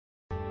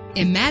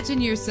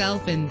Imagine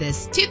yourself in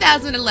this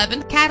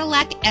 2011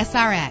 Cadillac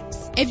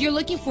SRX. If you're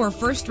looking for a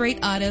first-rate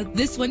auto,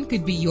 this one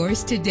could be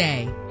yours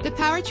today. The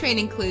powertrain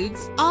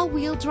includes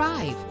all-wheel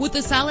drive with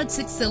a solid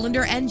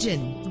 6-cylinder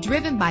engine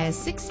driven by a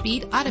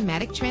 6-speed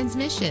automatic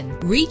transmission.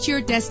 Reach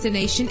your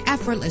destination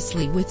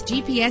effortlessly with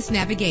GPS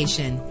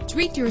navigation.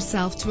 Treat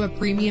yourself to a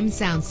premium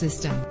sound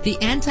system.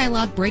 The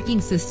anti-lock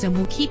braking system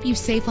will keep you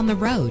safe on the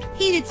road.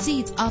 Heated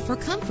seats offer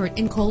comfort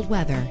in cold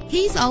weather.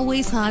 He's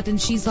always hot and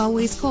she's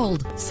always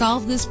cold.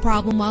 Solve this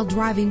problem while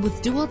driving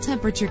with dual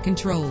temperature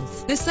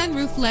controls. The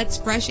sunroof lets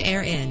fresh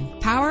air in.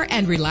 Power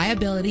and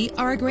reliability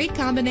are a great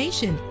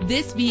combination.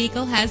 This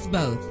vehicle has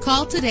both.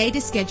 Call today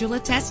to schedule a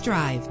test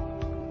drive.